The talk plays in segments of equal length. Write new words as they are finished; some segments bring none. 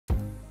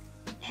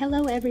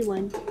Hello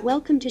everyone,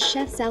 welcome to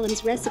Chef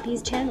Salam's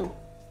Recipes channel.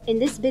 In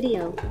this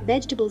video,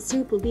 vegetable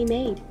soup will be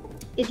made.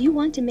 If you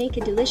want to make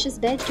a delicious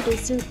vegetable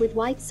soup with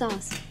white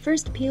sauce,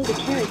 first peel the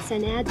carrots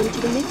and add them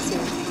to the mixer.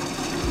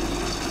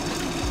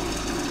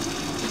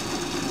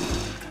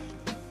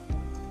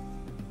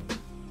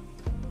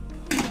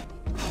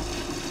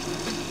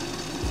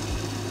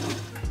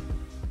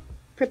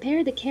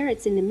 Prepare the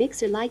carrots in the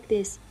mixer like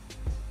this.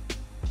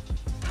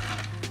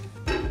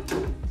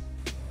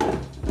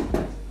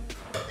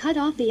 Cut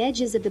off the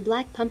edges of the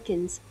black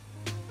pumpkins.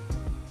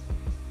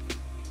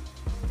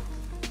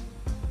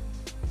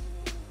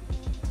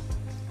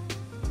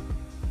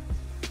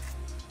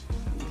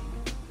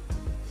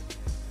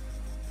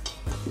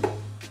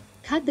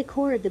 Cut the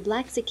core of the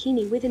black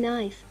zucchini with a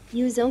knife,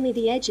 use only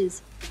the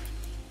edges.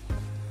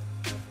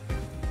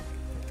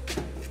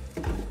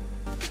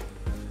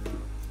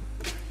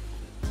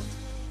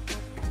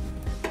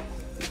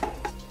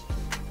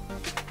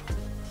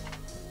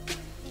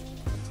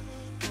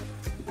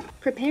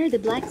 Prepare the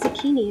black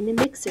zucchini in the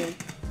mixer.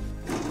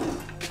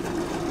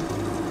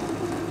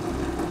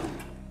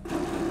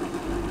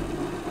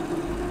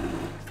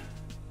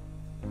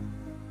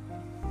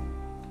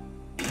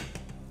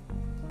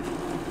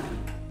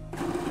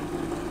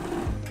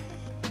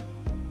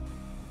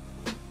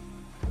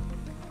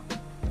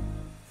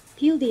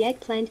 Peel the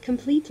eggplant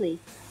completely.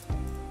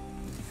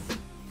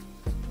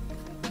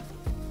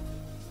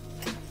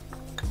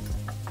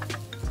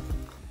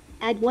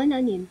 Add 1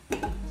 onion.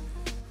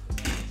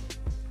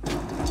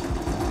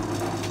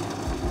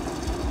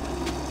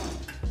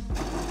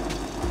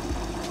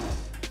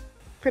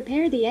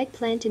 Prepare the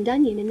eggplant and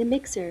onion in the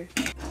mixer.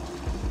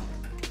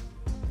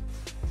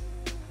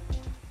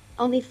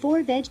 Only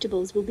 4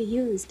 vegetables will be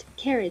used: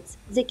 carrots,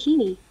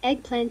 zucchini,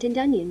 eggplant and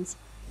onions.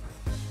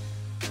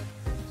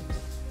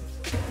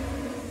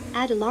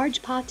 Add a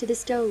large pot to the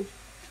stove.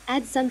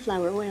 Add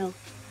sunflower oil.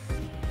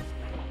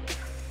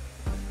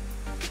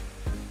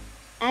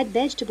 Add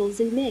vegetables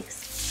and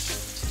mix.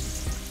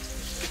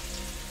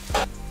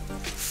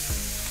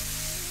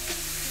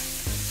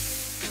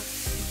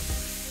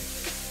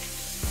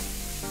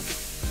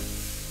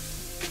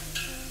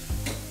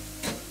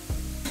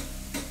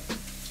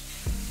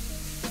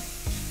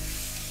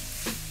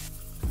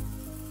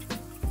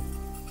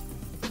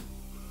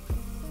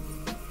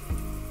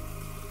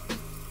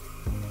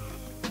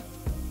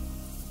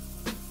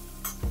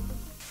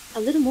 A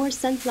little more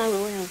sunflower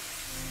oil.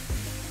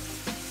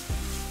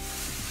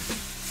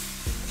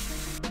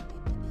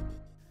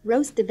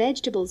 Roast the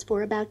vegetables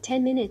for about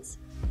 10 minutes.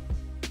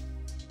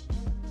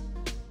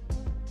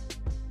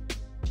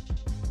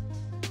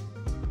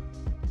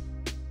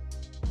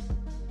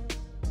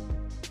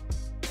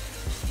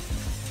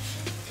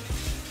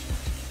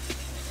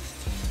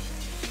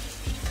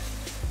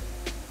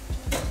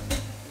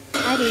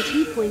 Adding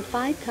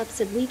 2.5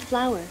 cups of wheat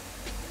flour.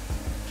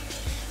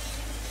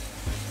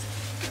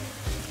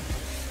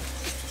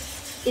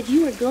 If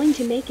you are going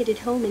to make it at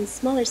home in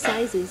smaller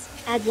sizes,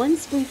 add 1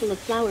 spoonful of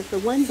flour for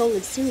 1 bowl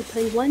of soup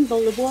and 1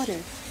 bowl of water.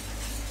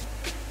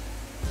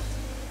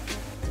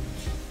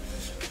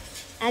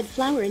 Add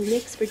flour and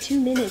mix for 2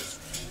 minutes.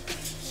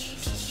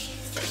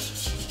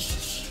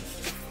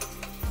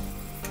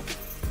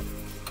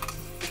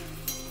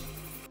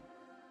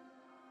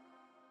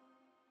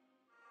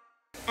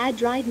 Add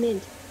dried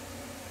mint,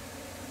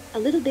 a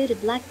little bit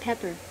of black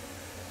pepper.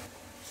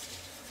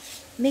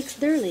 Mix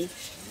thoroughly.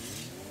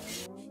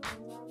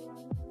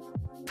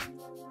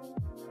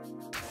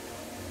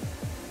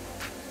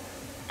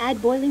 Add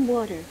boiling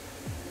water.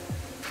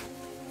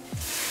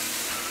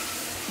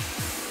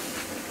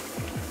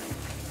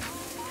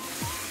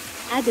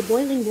 Add the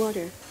boiling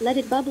water, let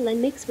it bubble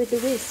and mix with the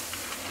whisk.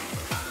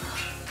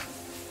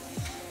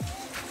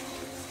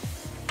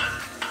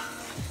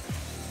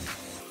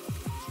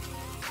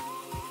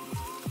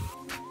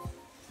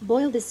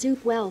 Boil the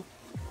soup well.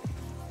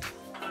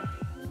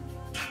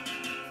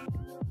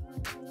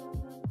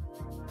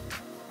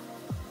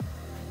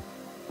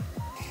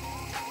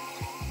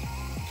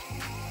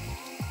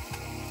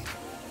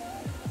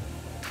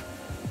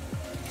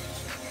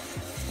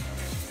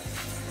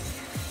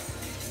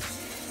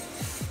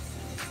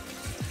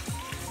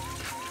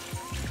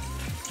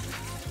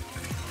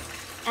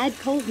 Add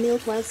cold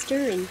milk while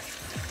stirring.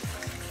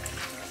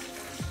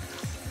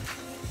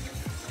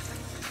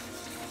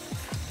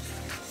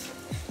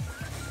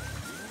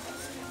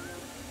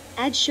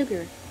 Add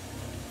sugar.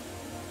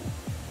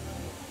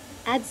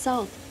 Add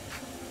salt.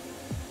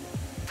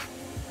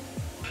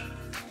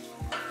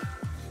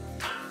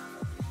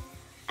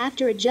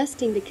 After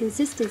adjusting the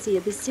consistency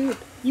of the soup,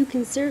 you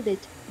can serve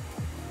it.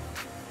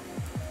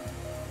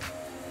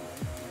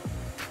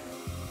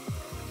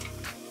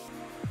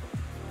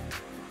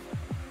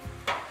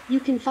 You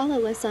can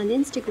follow us on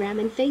Instagram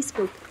and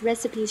Facebook,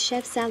 Recipes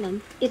Chef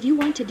Salam. If you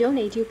want to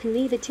donate, you can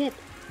leave a tip.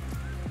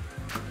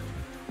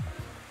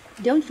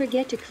 Don't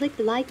forget to click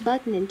the like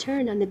button and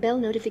turn on the bell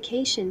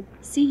notification.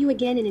 See you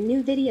again in a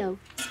new video.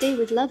 Stay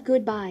with love.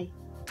 Goodbye.